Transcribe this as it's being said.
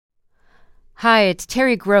Hi, it's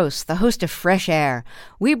Terry Gross, the host of Fresh Air.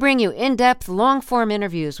 We bring you in-depth, long-form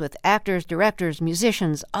interviews with actors, directors,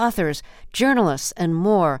 musicians, authors, journalists, and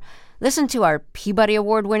more. Listen to our Peabody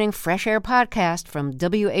Award-winning Fresh Air podcast from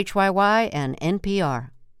WHYY and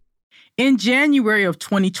NPR. In January of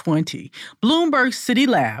 2020, Bloomberg City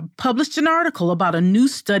Lab published an article about a new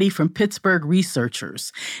study from Pittsburgh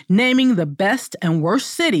researchers naming the best and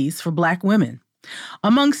worst cities for Black women.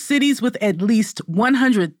 Among cities with at least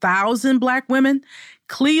 100,000 Black women,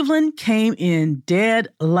 Cleveland came in dead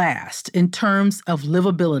last in terms of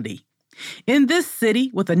livability. In this city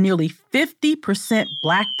with a nearly 50%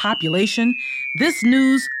 Black population, this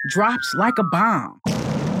news dropped like a bomb.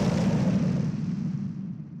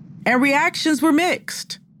 And reactions were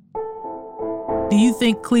mixed. Do you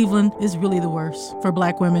think Cleveland is really the worst for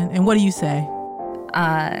Black women? And what do you say?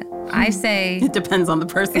 I say... It depends on the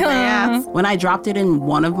person they ask. When I dropped it in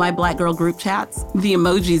one of my Black girl group chats, the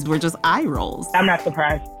emojis were just eye rolls. I'm not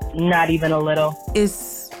surprised. Not even a little.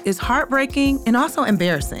 It's heartbreaking and also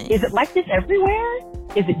embarrassing. Is it like this everywhere?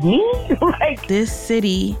 Is it me? This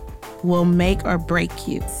city will make or break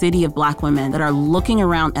you. City of Black women that are looking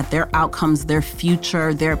around at their outcomes, their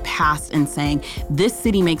future, their past, and saying, this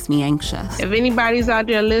city makes me anxious. If anybody's out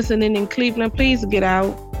there listening in Cleveland, please get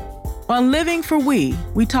out. On Living for We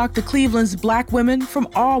talked to Cleveland's Black women from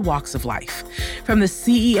all walks of life, from the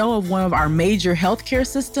CEO of one of our major healthcare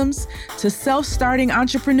systems to self-starting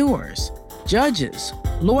entrepreneurs, judges,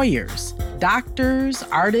 lawyers, doctors,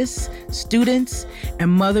 artists, students,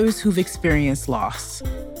 and mothers who've experienced loss.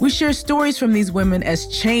 We share stories from these women as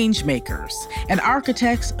change makers and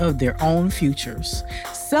architects of their own futures,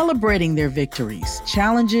 celebrating their victories,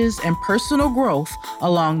 challenges, and personal growth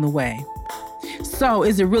along the way. So,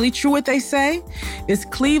 is it really true what they say? Is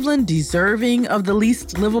Cleveland deserving of the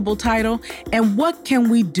least livable title? And what can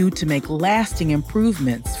we do to make lasting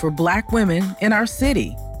improvements for Black women in our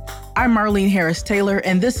city? I'm Marlene Harris-Taylor,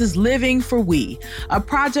 and this is Living for We, a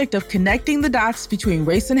project of connecting the dots between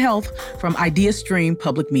race and health from IdeaStream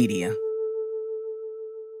Public Media.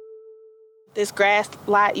 This grass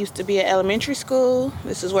lot used to be an elementary school.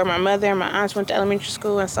 This is where my mother and my aunts went to elementary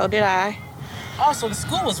school, and so did I. Oh, so the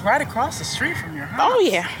school was right across the street from your house. Oh,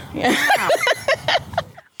 yeah. Wow.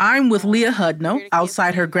 I'm with Leah Hudno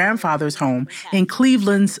outside her grandfather's home in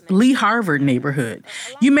Cleveland's Lee Harvard neighborhood.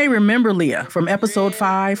 You may remember Leah from episode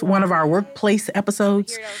 5, one of our workplace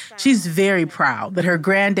episodes. She's very proud that her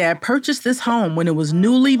granddad purchased this home when it was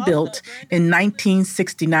newly built in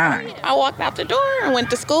 1969. I walked out the door and went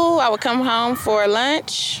to school. I would come home for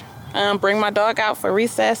lunch. Bring my dog out for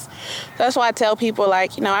recess. That's why I tell people, I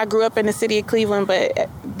grew up in the city of Cleveland, but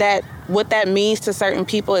what that means to certain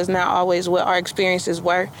people is not always what our experiences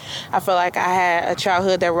were. I feel like I had a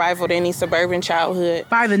childhood that rivaled any suburban childhood.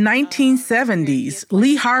 By the 1970s,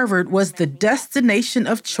 Lee Harvard was the destination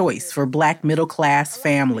of choice for Black middle-class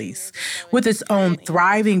families. With its own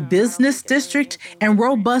thriving business district and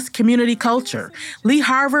robust community culture, Lee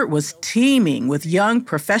Harvard was teeming with young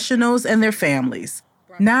professionals and their families.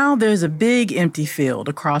 Now there's a big empty field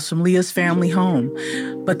across from Leah's family home.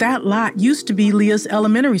 But that lot used to be Leah's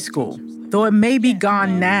elementary school. Though it may be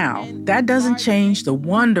gone now, that doesn't change the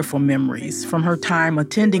wonderful memories from her time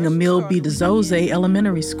attending Emile B. DeZoze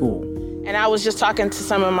Elementary School. And I was just talking to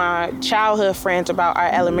some of my childhood friends about our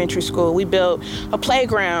elementary school. We built a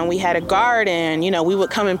playground. We had a garden. We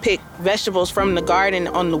would come and pick vegetables from the garden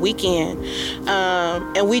on the weekend.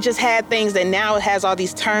 And we just had things that now it has all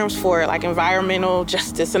these terms for it, like environmental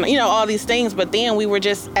justice and, all these things. But then we were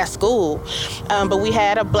just at school. But we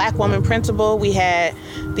had a Black woman principal. We had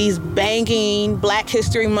these banging Black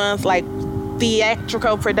History Month,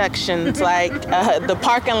 theatrical productions, the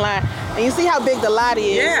parking lot. And you see how big the lot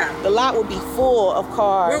is? Yeah. The lot would be full of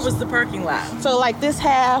cars. Where was the parking lot? So this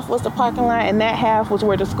half was the parking lot and that half was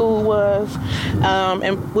where the school was.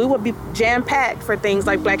 And we would be jam-packed for things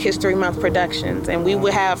like Black History Month productions. And we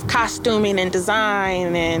would have costuming and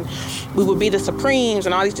design, and we would be the Supremes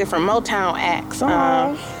and all these different Motown acts.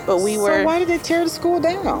 But we were... So why did they tear the school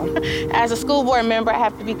down? As a school board member, I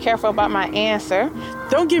have to be careful about my answer.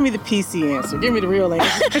 Don't give me the PC answer. Give me the real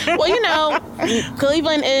answer. Well,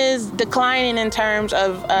 Cleveland is declining in terms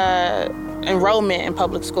of enrollment in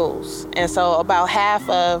public schools. And so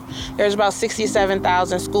there's about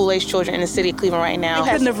 67,000 school-age children in the city of Cleveland right now.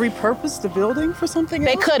 They couldn't have repurposed the building for something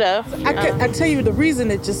else? They could have. I tell you, the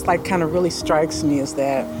reason it just kind of really strikes me is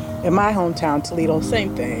that in my hometown, Toledo,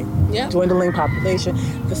 same thing. Yeah. Dwindling population.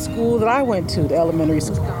 The school that I went to, the elementary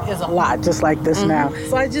school, is a lot just like this now.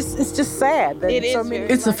 So it's just sad. It is.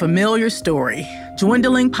 It's a familiar story.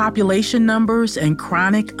 dwindling population numbers and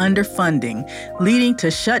chronic underfunding, leading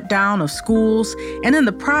to shutdown of schools and in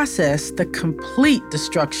the process, the complete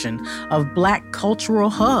destruction of Black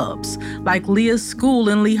cultural hubs like Leah's school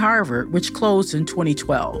in Lee Harvard, which closed in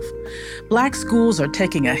 2012. Black schools are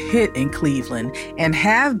taking a hit in Cleveland and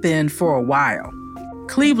have been for a while.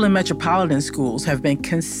 Cleveland metropolitan schools have been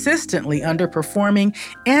consistently underperforming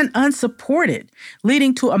and unsupported,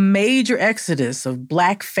 leading to a major exodus of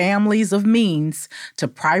Black families of means to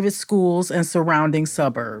private schools and surrounding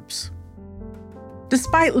suburbs.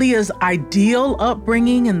 Despite Leah's ideal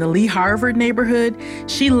upbringing in the Lee Harvard neighborhood,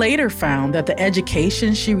 she later found that the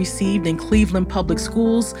education she received in Cleveland public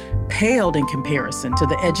schools paled in comparison to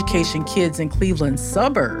the education kids in Cleveland's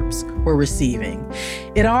suburbs were receiving.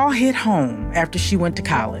 It all hit home after she went to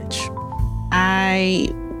college. I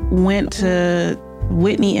went to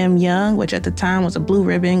Whitney M. Young, which at the time was a blue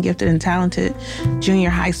ribbon, gifted and talented junior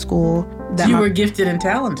high school. You were gifted and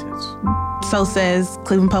talented. So says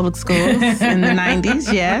Cleveland Public Schools in the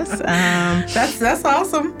 90s, yes. That's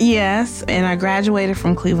awesome. Yes, and I graduated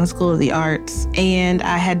from Cleveland School of the Arts. And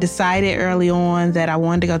I had decided early on that I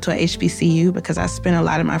wanted to go to a HBCU because I spent a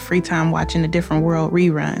lot of my free time watching the Different World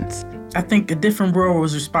reruns. I think A Different World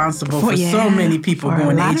was responsible for so many people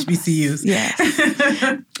going to HBCUs. Yes.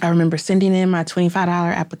 I remember sending in my $25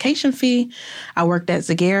 application fee. I worked at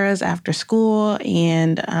Zagara's after school,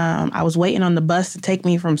 and I was waiting on the bus to take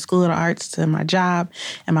me from School of the Arts to my job,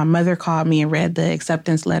 and my mother called me and read the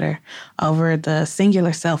acceptance letter over the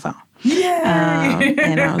cellular cell phone.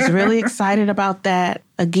 And I was really excited about that.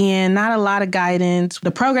 Again, not a lot of guidance.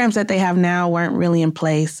 The programs that they have now weren't really in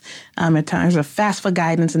place in terms of FAFSA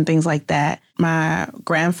guidance and things like that. My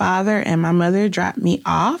grandfather and my mother dropped me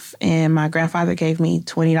off, and my grandfather gave me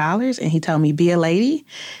 $20, and he told me, be a lady,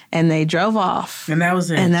 and they drove off. And that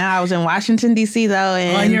was it. And now I was in Washington, D.C., though.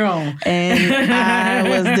 And, on your own. And I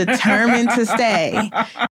was determined to stay.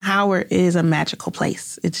 Howard is a magical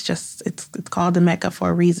place. It's called the Mecca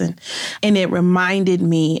for a reason. And it reminded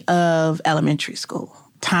me of elementary school.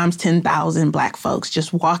 Times 10,000 Black folks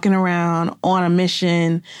just walking around on a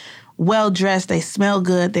mission, well-dressed, they smell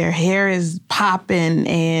good, their hair is popping,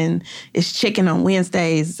 and it's chicken on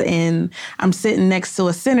Wednesdays. And I'm sitting next to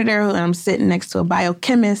a senator, and I'm sitting next to a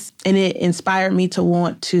biochemist, and it inspired me to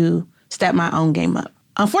want to step my own game up.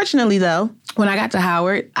 Unfortunately, though, when I got to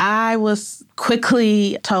Howard, I was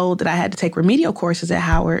quickly told that I had to take remedial courses at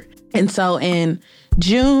Howard. And so in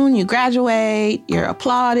June, you graduate, you're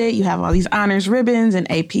applauded, you have all these honors ribbons and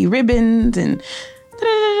AP ribbons and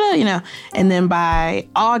and then by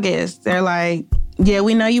August, they're like, yeah,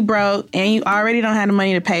 we know you broke and you already don't have the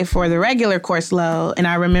money to pay for the regular course load. And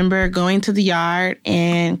I remember going to the yard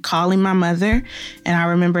and calling my mother, and I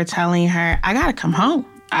remember telling her, I gotta come home.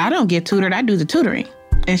 I don't get tutored, I do the tutoring.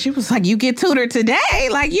 And she was like, you get tutored today?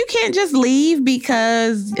 Like, you can't just leave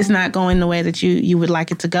because it's not going the way that you would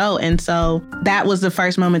like it to go. And so that was the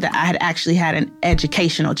first moment that I had actually had an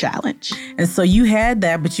educational challenge. And so you had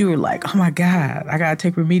that, but you were like, oh my God, I got to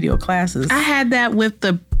take remedial classes. I had that with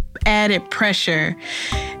the added pressure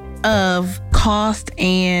of cost,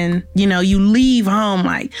 and you leave home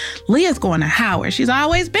like, Leah's going to Howard, she's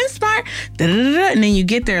always been smart, and then you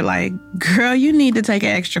get there like, girl, you need to take an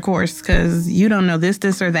extra course because you don't know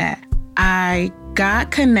this or that. I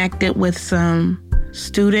got connected with some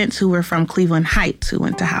students who were from Cleveland Heights who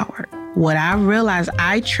went to Howard. What I realized,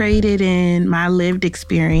 I traded in my lived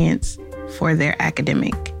experience for their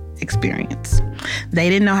academic experience. They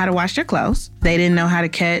didn't know how to wash their clothes. They didn't know how to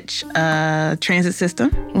catch a transit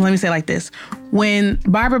system. Let me say it like this. When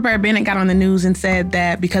Barbara Bird Bennett got on the news and said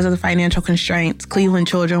that because of the financial constraints, Cleveland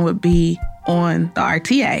children would be on the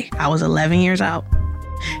RTA, I was 11 years old.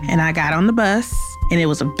 And I got on the bus, and it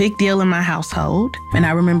was a big deal in my household. And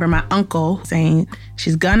I remember my uncle saying,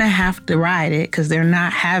 she's gonna have to ride it because they're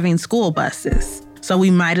not having school buses. So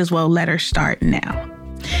we might as well let her start now.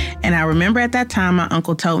 And I remember at that time, my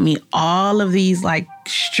uncle told me all of these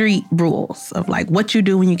street rules of what you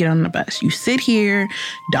do when you get on the bus. You sit here,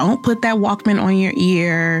 don't put that Walkman on your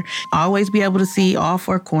ear, always be able to see all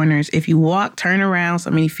four corners. If you walk, turn around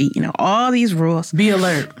so many feet, all these rules. Be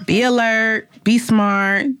alert. Be alert, be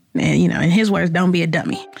smart. And, in his words, don't be a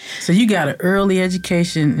dummy. So you got an early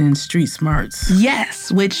education in street smarts.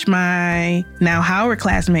 Yes, which my now Howard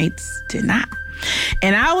classmates did not.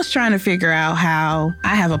 And I was trying to figure out how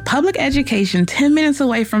I have a public education 10 minutes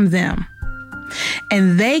away from them,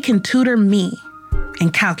 and they can tutor me in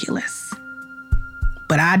calculus.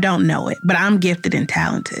 But I don't know it, but I'm gifted and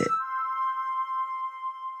talented.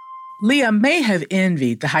 Leah may have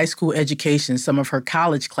envied the high school education some of her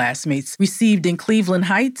college classmates received in Cleveland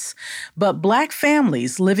Heights, but Black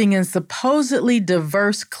families living in supposedly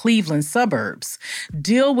diverse Cleveland suburbs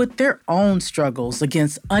deal with their own struggles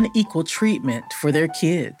against unequal treatment for their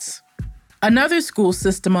kids. Another school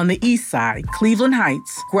system on the east side, Cleveland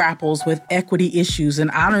Heights, grapples with equity issues in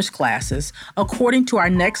honors classes, according to our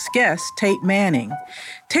next guest, Tate Manning.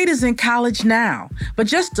 Tate is in college now, but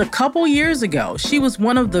just a couple years ago, she was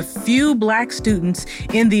one of the few Black students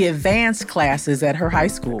in the advanced classes at her high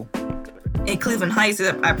school. In Cleveland Heights,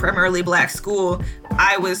 a primarily Black school,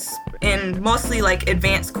 I was in mostly like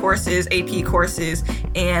advanced courses, AP courses,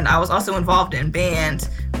 and I was also involved in band.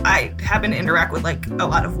 I happen to interact with like a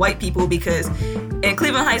lot of white people because in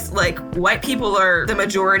Cleveland Heights, like white people are the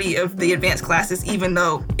majority of the advanced classes, even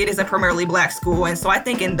though it is a primarily Black school. And so I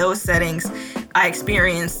think in those settings, I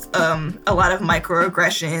experienced a lot of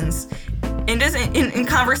microaggressions. And just in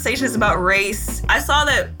conversations about race, I saw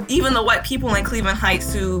that even the white people in Cleveland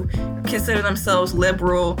Heights who consider themselves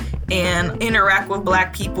liberal and interact with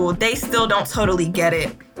Black people, they still don't totally get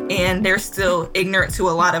it. And they're still ignorant to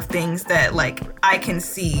a lot of things that like I can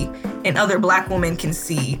see and other Black women can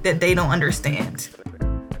see that they don't understand.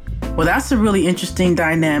 Well, that's a really interesting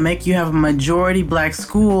dynamic. You have a majority Black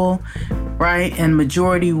school, right? And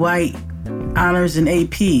majority white honors and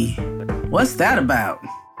AP. What's that about?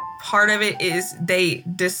 Part of it is they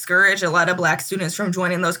discourage a lot of Black students from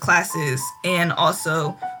joining those classes, and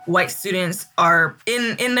also white students are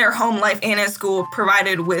in their home life and in school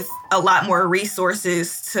provided with a lot more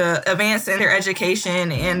resources to advance in their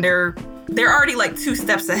education, and they're already like 2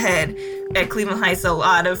 steps ahead. At Cleveland Heights, a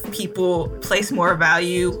lot of people place more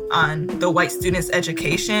value on the white students'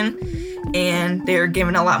 education, and they're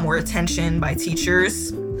given a lot more attention by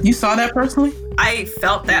teachers. You saw that personally? I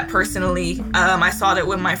felt that personally. I saw that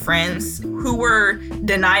with my friends who were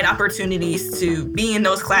denied opportunities to be in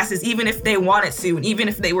those classes, even if they wanted to, and even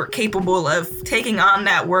if they were capable of taking on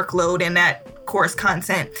that workload and that course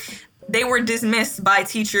content. They were dismissed by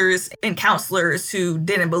teachers and counselors who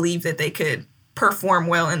didn't believe that they could perform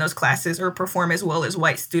well in those classes or perform as well as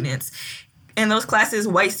white students. In those classes,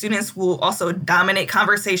 white students will also dominate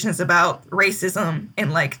conversations about racism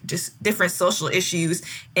and like just different social issues.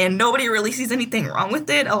 And nobody really sees anything wrong with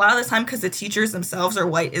it a lot of the time because the teachers themselves are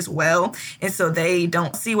white as well. And so they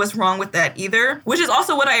don't see what's wrong with that either, which is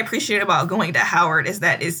also what I appreciate about going to Howard is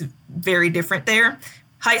that it's very different there.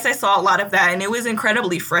 Heights, I saw a lot of that, and it was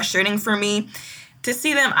incredibly frustrating for me to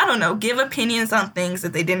see them, I don't know, give opinions on things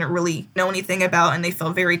that they didn't really know anything about, and they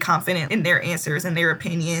felt very confident in their answers and their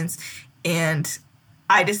opinions. And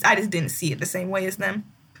I just didn't see it the same way as them.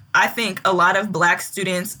 I think a lot of Black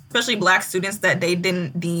students, especially Black students that they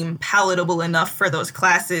didn't deem palatable enough for those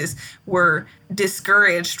classes, were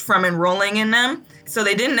discouraged from enrolling in them. So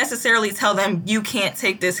they didn't necessarily tell them, you can't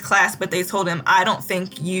take this class, but they told them, I don't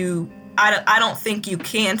think you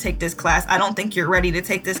can take this class. I don't think you're ready to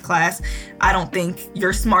take this class. I don't think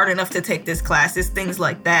you're smart enough to take this class. It's things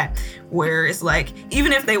like that, where it's like,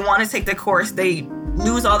 even if they want to take the course, they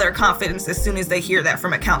lose all their confidence as soon as they hear that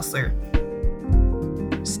from a counselor.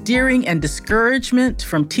 Steering and discouragement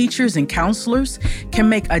from teachers and counselors can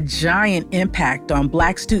make a giant impact on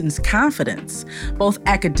Black students' confidence, both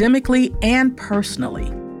academically and personally.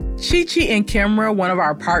 Chi-Chi and Kimra, one of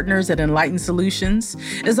our partners at Enlightened Solutions,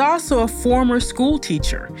 is also a former school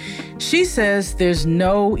teacher. She says there's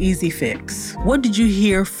no easy fix. What did you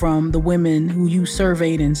hear from the women who you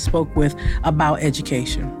surveyed and spoke with about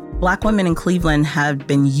education? Black women in Cleveland have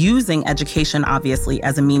been using education, obviously,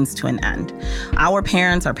 as a means to an end. Our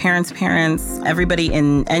parents, our parents' parents, everybody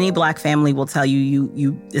in any Black family will tell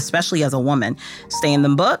you, especially as a woman, stay in the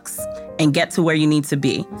books and get to where you need to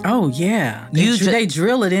be. Oh, yeah. They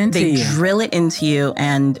drill it into you. They drill it into you.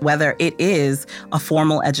 And whether it is a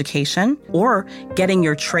formal education or getting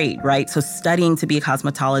your trade, right? So studying to be a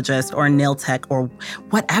cosmetologist or a nail tech or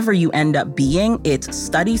whatever you end up being, it's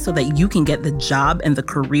study so that you can get the job and the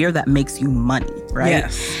career that makes you money, right?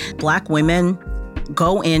 Yes. Black women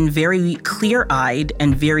go in very clear-eyed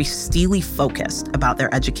and very steely focused about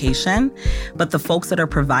their education, but the folks that are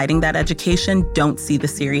providing that education don't see the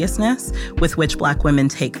seriousness with which Black women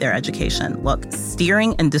take their education. Look,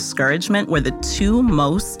 steering and discouragement were the 2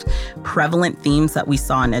 most prevalent themes that we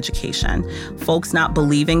saw in education. Folks not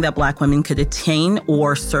believing that Black women could attain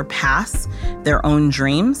or surpass their own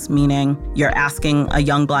dreams, meaning you're asking a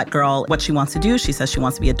young Black girl what she wants to do. She says she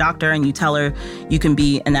wants to be a doctor, and you tell her you can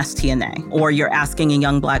be an STNA, or you're asking asking a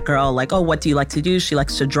young Black girl, like, oh, what do you like to do? She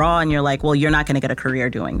likes to draw. And you're like, well, you're not going to get a career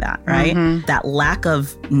doing that, right? That lack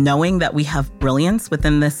of knowing that we have brilliance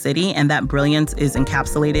within this city and that brilliance is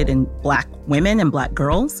encapsulated in Black women and Black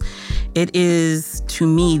girls, it is, to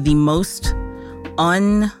me, the most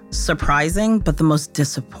unsurprising, but the most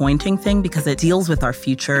disappointing thing, because it deals with our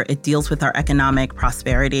future, it deals with our economic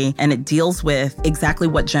prosperity, and it deals with exactly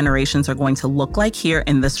what generations are going to look like here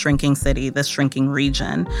in this shrinking city, this shrinking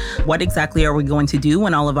region. What exactly are we going to do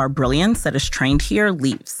when all of our brilliance that is trained here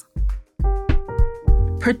leaves?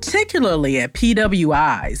 Particularly at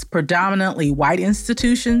PWIs, predominantly white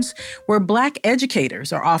institutions, where Black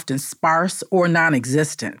educators are often sparse or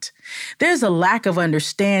non-existent. There's a lack of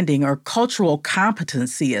understanding or cultural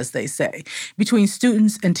competency, as they say, between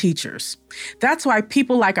students and teachers. That's why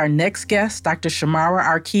people like our next guest, Dr. Shamara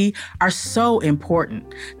Arki, are so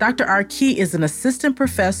important. Dr. Arki is an assistant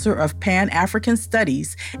professor of Pan-African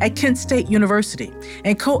Studies at Kent State University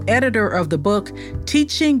and co-editor of the book,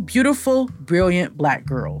 Teaching Beautiful, Brilliant Black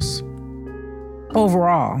Girls.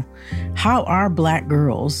 Overall, how are Black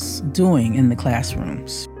girls doing in the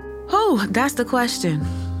classrooms? Oh, that's the question.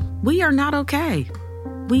 We are not okay.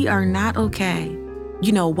 We are not okay.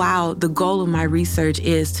 You know, while the goal of my research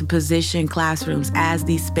is to position classrooms as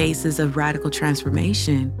these spaces of radical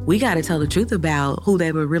transformation, we got to tell the truth about who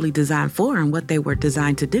they were really designed for and what they were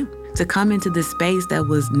designed to do. To come into this space that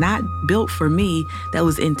was not built for me, that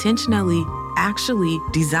was intentionally actually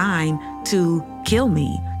designed to kill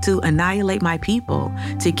me, to annihilate my people,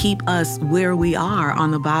 to keep us where we are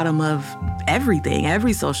on the bottom of everything,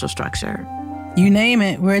 every social structure. You name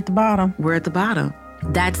it, we're at the bottom. We're at the bottom.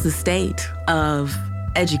 That's the state of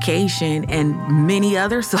education and many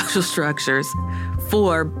other social structures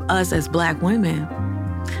for us as Black women.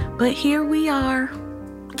 But here we are,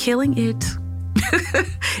 killing it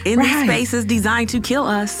in these spaces designed to kill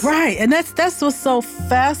us. Right, and that's what's so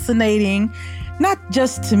fascinating, not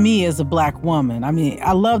just to me as a Black woman. I mean,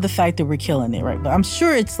 I love the fact that we're killing it, right? But I'm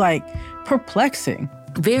sure it's like perplexing.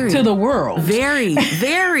 Very. To the world. Very,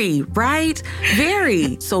 very, right?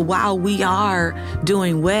 Very. So while we are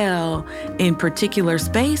doing well in particular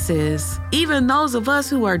spaces, even those of us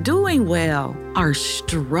who are doing well are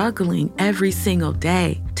struggling every single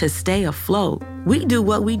day to stay afloat. We do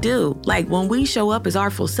what we do. Like when we show up as our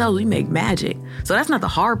full selves, we make magic. So that's not the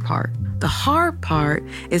hard part. The hard part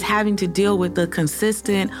is having to deal with the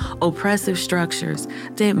consistent oppressive structures,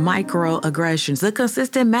 the microaggressions, the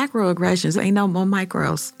consistent macroaggressions. Ain't no more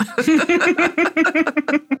micros.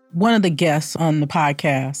 One of the guests on the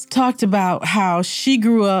podcast talked about how she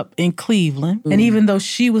grew up in Cleveland. And even though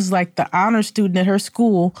she was like the honor student at her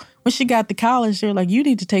school, when she got to college, they're like, you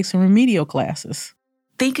need to take some remedial classes.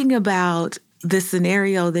 Thinking about the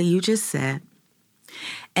scenario that you just said,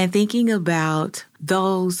 and thinking about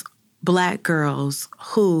those Black girls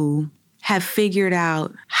who have figured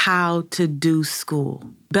out how to do school.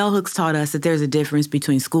 Bell Hooks taught us that there's a difference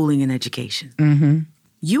between schooling and education. Mm-hmm.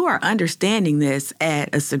 You are understanding this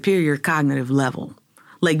at a superior cognitive level.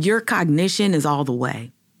 Like your cognition is all the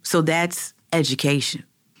way. So that's education.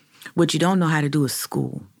 What you don't know how to do is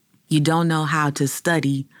school. You don't know how to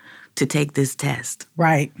study to take this test.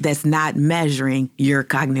 Right. That's not measuring your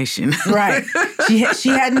cognition. Right. She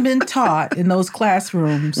hadn't been taught in those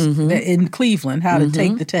classrooms in Cleveland how to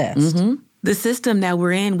take the test. The system that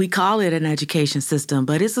we're in, we call it an education system,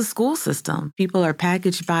 but it's a school system. People are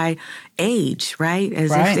packaged by age, right?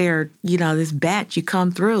 As if they're, this batch you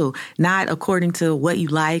come through, not according to what you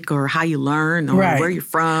like or how you learn or where you're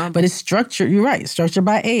from. But it's structured, you're right, structured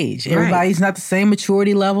by age. Everybody's not the same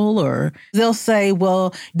maturity level, or they'll say,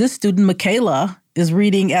 well, this student, Michaela, is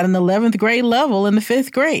reading at an 11th grade level in the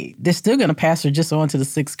 5th grade. They're still going to pass her just on to the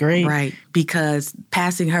 6th grade. Right, because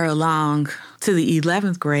passing her along to the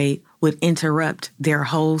 11th grade would interrupt their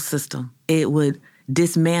whole system. It would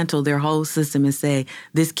dismantle their whole system and say,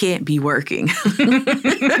 this can't be working.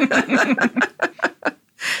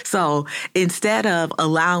 So instead of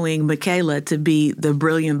allowing Michaela to be the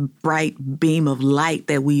brilliant, bright beam of light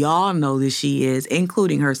that we all know that she is,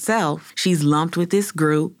 including herself, she's lumped with this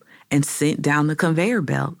group and sent down the conveyor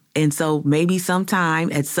belt. And so maybe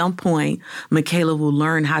sometime, at some point, Michaela will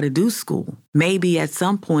learn how to do school. Maybe at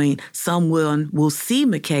some point, someone will see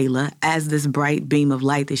Michaela as this bright beam of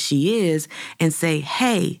light that she is and say,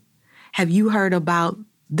 hey, have you heard about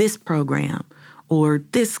this program or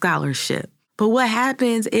this scholarship? But what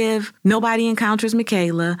happens if nobody encounters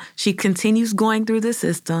Michaela? She continues going through the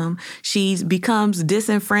system. She becomes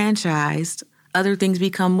disenfranchised. Other things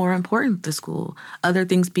become more important to school. Other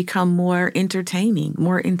things become more entertaining,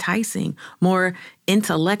 more enticing, more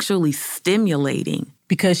intellectually stimulating.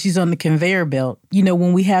 because she's on the conveyor belt. You know,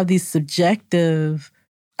 when we have these subjective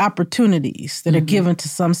opportunities that are given to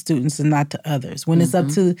some students and not to others, when it's up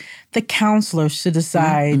to the counselors to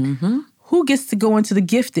decide who gets to go into the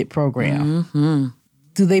gifted program.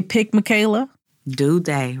 Do they pick Michaela? Do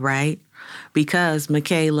they, right? Because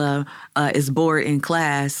Michaela is bored in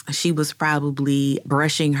class, she was probably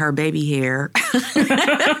brushing her baby hair.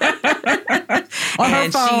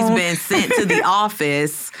 And she's been sent to the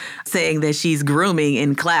office saying that she's grooming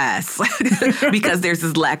in class because there's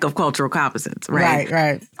this lack of cultural competence, right?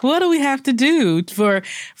 Right. What do we have to do for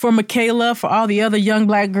Michaela, for all the other young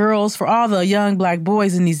Black girls, for all the young Black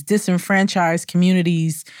boys in these disenfranchised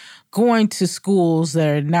communities going to schools that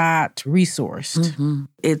are not resourced?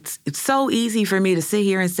 It's so easy for me to sit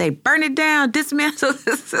here and say, burn it down, dismantle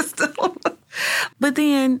the system. But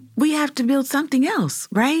then we have to build something else,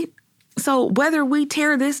 right? So whether we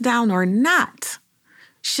tear this down or not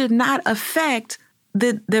should not affect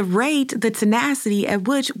the rate, the tenacity at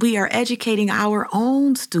which we are educating our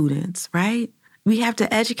own students, right? We have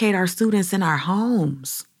to educate our students in our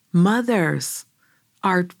homes. Mothers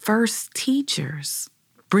are first teachers.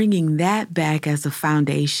 Bringing that back as a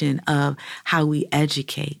foundation of how we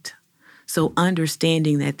educate. So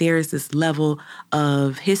understanding that there is this level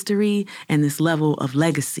of history and this level of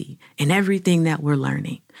legacy in everything that we're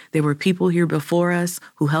learning. There were people here before us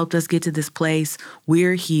who helped us get to this place.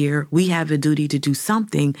 We're here. We have a duty to do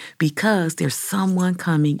something because there's someone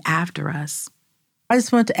coming after us. I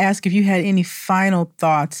just wanted to ask if you had any final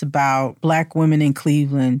thoughts about Black women in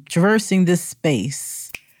Cleveland traversing this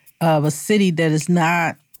space of a city that is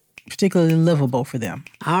not particularly livable for them.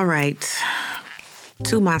 All right.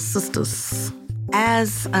 To my sisters.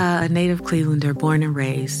 As a native Clevelander born and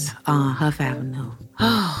raised on Huff Avenue,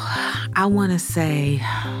 I want to say,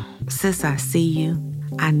 sis, I see you.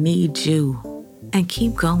 I need you. And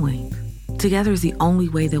keep going. Together is the only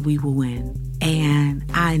way that we will win. And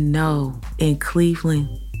I know in Cleveland,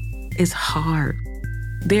 it's hard.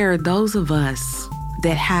 There are those of us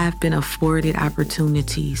that have been afforded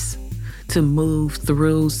opportunities to move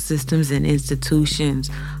through systems and institutions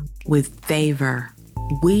with favor.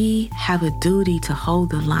 We have a duty to hold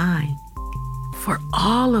the line for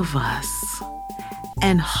all of us.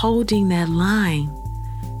 And holding that line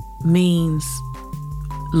means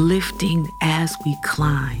lifting as we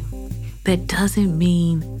climb. That doesn't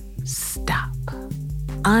mean stop.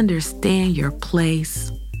 Understand your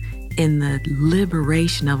place in the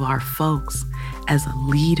liberation of our folks as a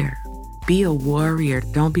leader. Be a warrior.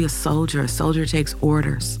 Don't be a soldier. A soldier takes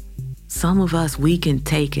orders. Some of us, we can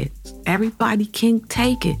take it. Everybody can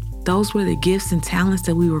take it. Those were the gifts and talents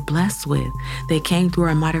that we were blessed with. They came through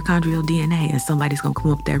our mitochondrial DNA, and somebody's going to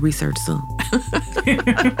come up with that research soon.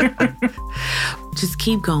 Just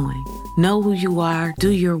keep going. Know who you are,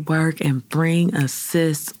 do your work, and bring a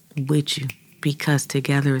sis with you, because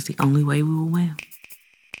together is the only way we will win.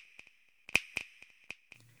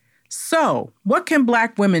 So, what can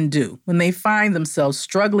Black women do when they find themselves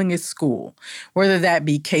struggling at school, whether that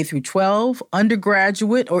be K through 12,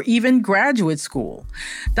 undergraduate, or even graduate school?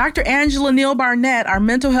 Dr. Angela Neal Barnett, our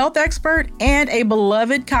mental health expert and a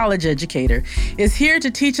beloved college educator, is here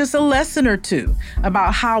to teach us a lesson or two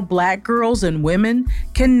about how Black girls and women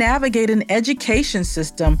can navigate an education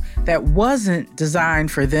system that wasn't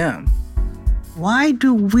designed for them. Why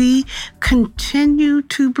do we continue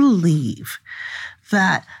to believe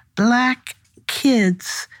that Black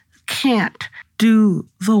kids can't do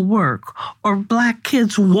the work, or Black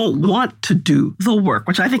kids won't want to do the work,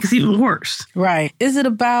 which I think is even worse? Right. Is it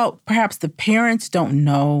about perhaps the parents don't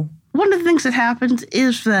know? One of the things that happens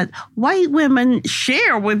is that white women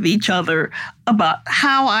share with each other about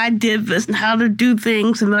how I did this and how to do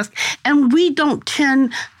things and this, and we don't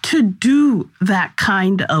tend to do that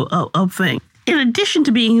kind of thing. In addition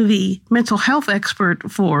to being the mental health expert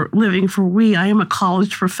for Living for We, I am a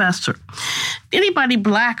college professor. Anybody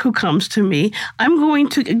Black who comes to me, I'm going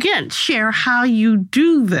to, again, share how you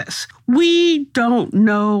do this. We don't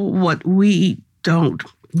know what we don't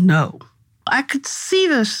know. I could see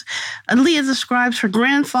this. Leah describes her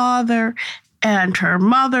grandfather and her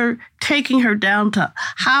mother taking her down to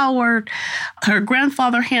Howard, her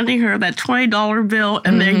grandfather handing her that $20 bill,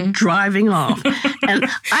 and then driving off. And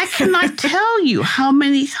I cannot tell you how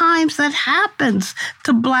many times that happens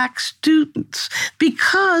to Black students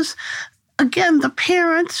because, again, the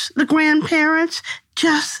parents, the grandparents,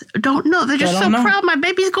 just don't know. They're just so proud my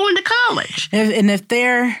baby's going to college. And if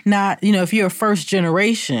they're not, if you're a first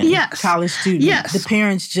generation college student, the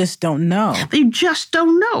parents just don't know. They just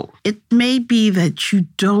don't know. It may be that you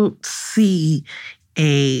don't see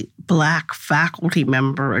a Black faculty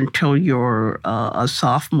member until you're a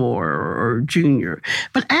sophomore or junior.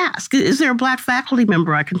 But ask, is there a Black faculty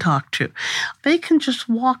member I can talk to? They can just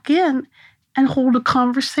walk in and hold a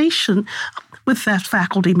conversation with that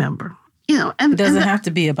faculty member. And it doesn't have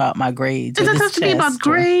to be about my grades. It doesn't have to be about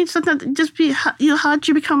grades. It doesn't just be, how'd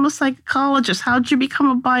you become a psychologist? How'd you become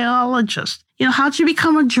a biologist? How'd you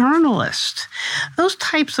become a journalist? Those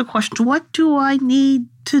types of questions. What do I need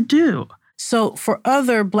to do? So for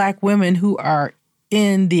other Black women who are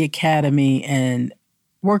in the academy and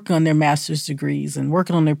working on their master's degrees and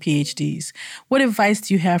working on their PhDs, what advice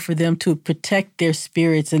do you have for them to protect their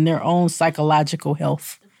spirits and their own psychological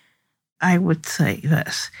health? I would say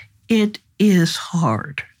this. It is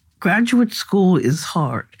hard. Graduate school is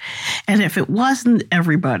hard. And if it wasn't,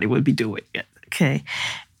 everybody would be doing it, okay?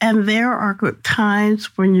 And there are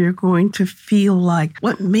times when you're going to feel like,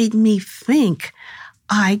 what made me think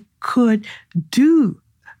I could do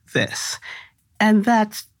this? And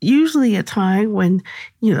that's usually a time when,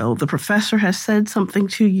 the professor has said something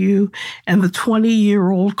to you and the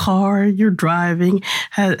 20-year-old car you're driving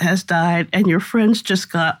has died and your friends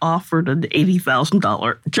just got offered an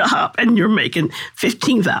 $80,000 job and you're making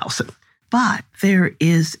 $15,000. But there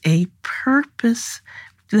is a purpose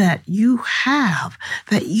that you have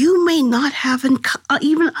that you may not have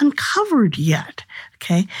even uncovered yet,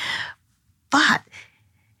 okay? But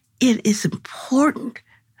it is important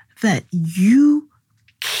that you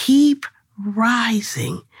keep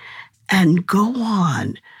rising and go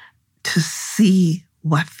on to see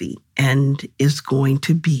what the end is going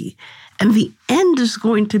to be. And the end is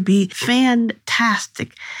going to be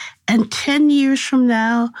fantastic. And 10 years from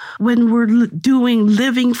now, when we're doing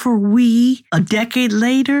Living for We, a decade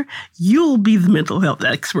later, you'll be the mental health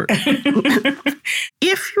expert.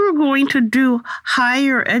 If you're going to do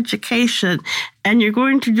higher education and you're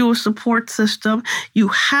going to do a support system, you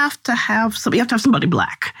have to have somebody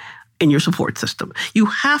Black in your support system. You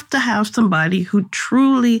have to have somebody who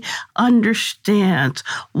truly understands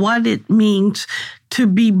what it means to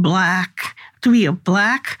be Black, to be a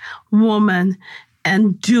Black woman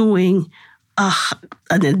and doing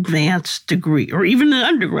an advanced degree or even an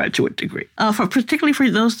undergraduate degree. Particularly for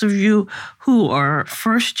those of you who are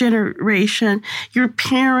first generation, your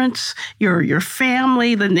parents, your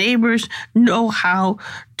family, the neighbors know how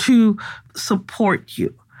to support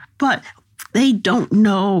you. But they don't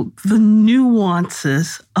know the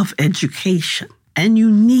nuances of education. And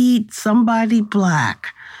you need somebody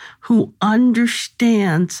Black who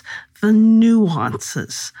understands the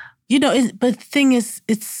nuances. But the thing is,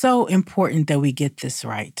 it's so important that we get this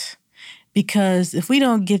right. Because if we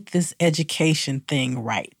don't get this education thing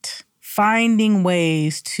right, finding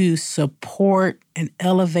ways to support and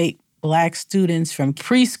elevate Black students from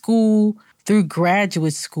preschool through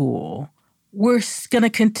graduate school, we're going to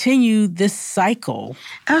continue this cycle.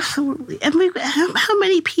 Absolutely. And how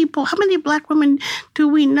many Black women do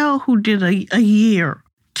we know who did a year,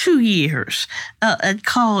 2 years at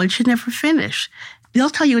college and never finished? They'll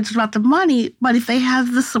tell you it's about the money, but if they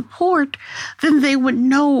have the support, then they would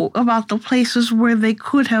know about the places where they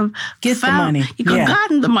could have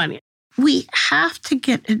gotten the money. We have to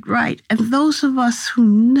get it right. And those of us who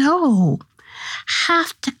know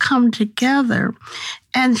have to come together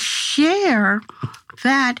and share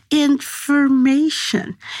that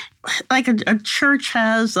information. Like a church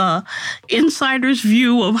has an insider's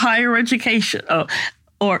view of higher education.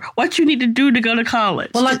 Or what you need to do to go to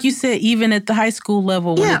college. Well, like you said, even at the high school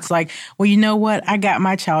level, when it's like, well, you know what? I got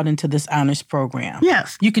my child into this honors program.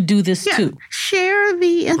 Yes. You could do this too. Share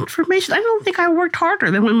the information. I don't think I worked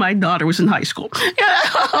harder than when my daughter was in high school.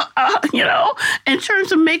 In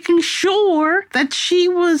terms of making sure that she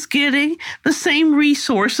was getting the same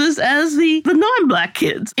resources as the non-Black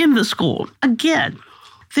kids in the school. Again,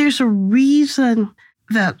 there's a reason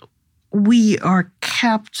that we are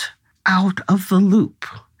kept out of the loop,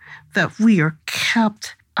 that we are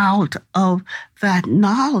kept out of that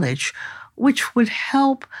knowledge, which would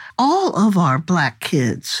help all of our Black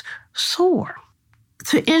kids soar.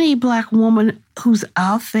 To any Black woman who's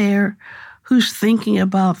out there, who's thinking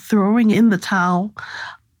about throwing in the towel,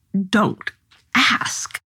 don't.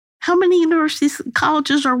 Ask. How many universities and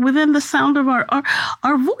colleges are within the sound of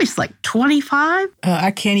our voice? Like 25? I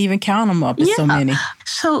can't even count them up. It's so many.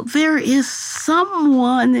 So there is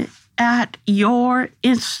someone at your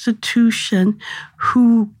institution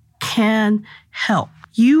who can help.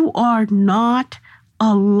 You are not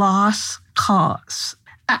a lost cause.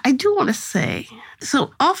 I do want to say,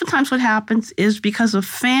 so oftentimes what happens is because of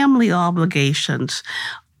family obligations,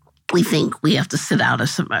 we think we have to sit out a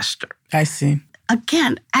semester. I see.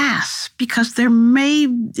 again, ask, because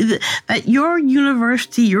that your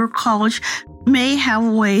university, your college may have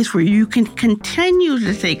ways where you can continue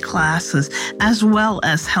to take classes as well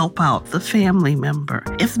as help out the family member.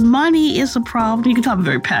 If money is a problem, you can tell I'm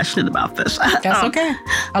very passionate about this. That's okay.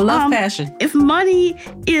 I love passion. If money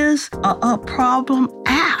is a problem,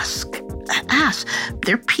 ask.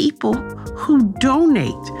 There are people who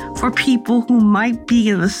donate for people who might be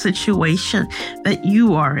in the situation that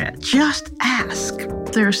you are in. Just ask.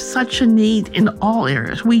 There's such a need in all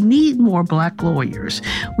areas. We need more Black lawyers.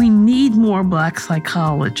 We need more Black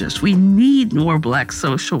psychologists. We need more Black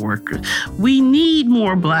social workers. We need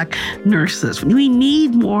more Black nurses. We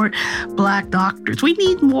need more Black doctors. We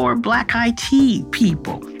need more Black IT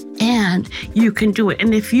people. And you can do it.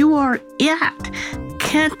 And if you are at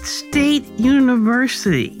Kent State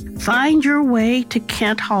University, find your way to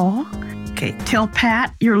Kent Hall. Okay, tell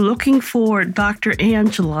Pat you're looking for Dr.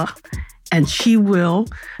 Angela, and she will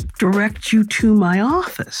direct you to my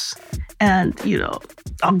office. And,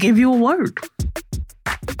 I'll give you a word.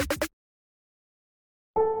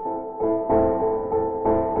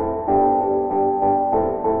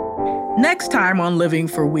 Next time on Living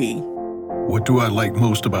for We. What do I like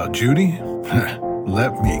most about Judy?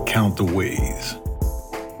 Let me count the ways.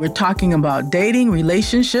 We're talking about dating,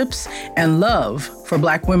 relationships, and love for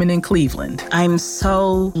Black women in Cleveland. I'm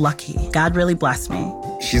so lucky. God really blessed me.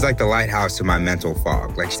 She's like the lighthouse to my mental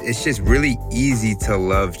fog. Like, it's just really easy to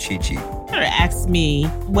love Chi-Chi. Ask me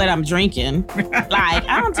what I'm drinking. Like,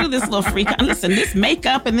 I don't do this little freak. Listen, this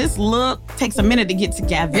makeup and this look takes a minute to get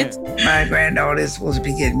together. My granddaughter is supposed to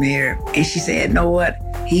be getting married. And she said, you know what?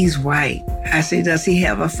 He's white. I said, does he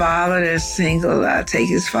have a father that's single? I'll take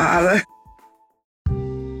his father.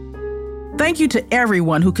 Thank you to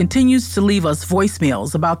everyone who continues to leave us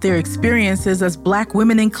voicemails about their experiences as Black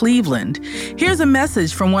women in Cleveland. Here's a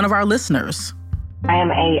message from one of our listeners. I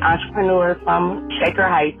am an entrepreneur from Shaker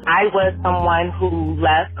Heights. I was someone who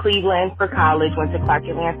left Cleveland for college, went to Clark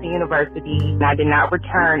Atlanta University, and I did not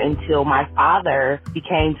return until my father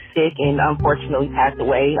became sick and unfortunately passed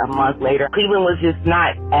away a month later. Cleveland was just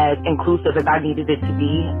not as inclusive as I needed it to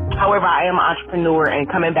be. However, I am an entrepreneur, and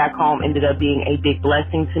coming back home ended up being a big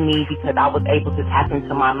blessing to me because I was able to tap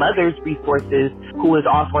into my mother's resources, who is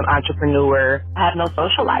also an entrepreneur. I have no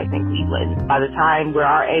social life in Cleveland. By the time we're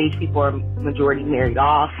our age, people are majority married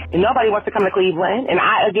off, and nobody wants to come to Cleveland. And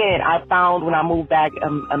I found when I moved back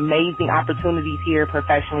amazing opportunities here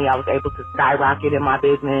professionally. I was able to skyrocket in my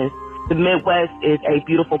business. The Midwest is a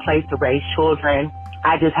beautiful place to raise children.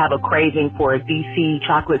 I just have a craving for DC,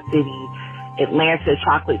 Chocolate City, Atlanta,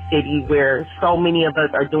 Chocolate City, where so many of us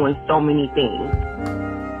are doing so many things.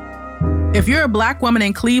 If you're a Black woman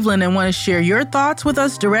in Cleveland and want to share your thoughts with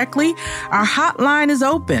us directly, our hotline is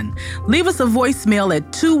open. Leave us a voicemail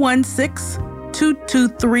at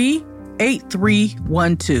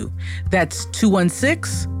 216-223-8312. That's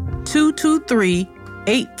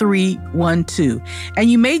 216-223-8312. And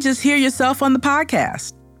you may just hear yourself on the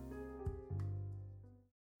podcast.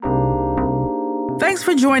 Thanks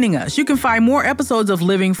for joining us. You can find more episodes of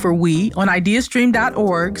Living for We on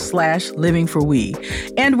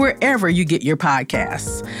ideastream.org/livingforwe and wherever you get your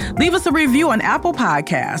podcasts. Leave us a review on Apple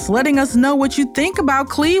Podcasts, letting us know what you think about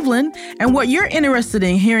Cleveland and what you're interested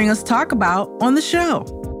in hearing us talk about on the show.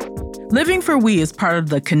 Living for We is part of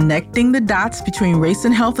the Connecting the Dots Between Race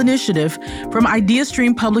and Health initiative from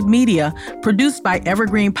IdeaStream Public Media, produced by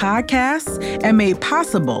Evergreen Podcasts and made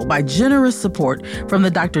possible by generous support from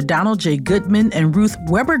the Dr. Donald J. Goodman and Ruth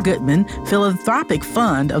Weber Goodman Philanthropic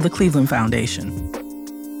Fund of the Cleveland Foundation.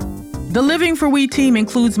 The Living for We team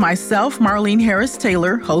includes myself, Marlene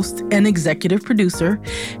Harris-Taylor, host and executive producer,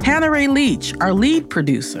 Hannah Ray Leach, our lead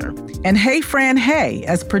producer, and Hey Fran Hay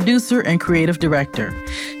as producer and creative director.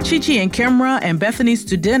 Chi-Chi and Kimra and Bethany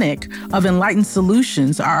Studenik of Enlightened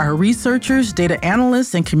Solutions are our researchers, data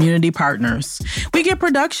analysts, and community partners. We get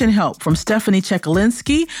production help from Stephanie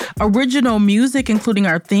Chekalinsky. Original music, including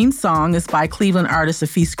our theme song, is by Cleveland artist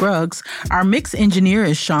Afie Scruggs. Our mix engineer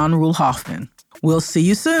is Sean Rule Hoffman. We'll see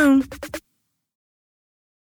you soon.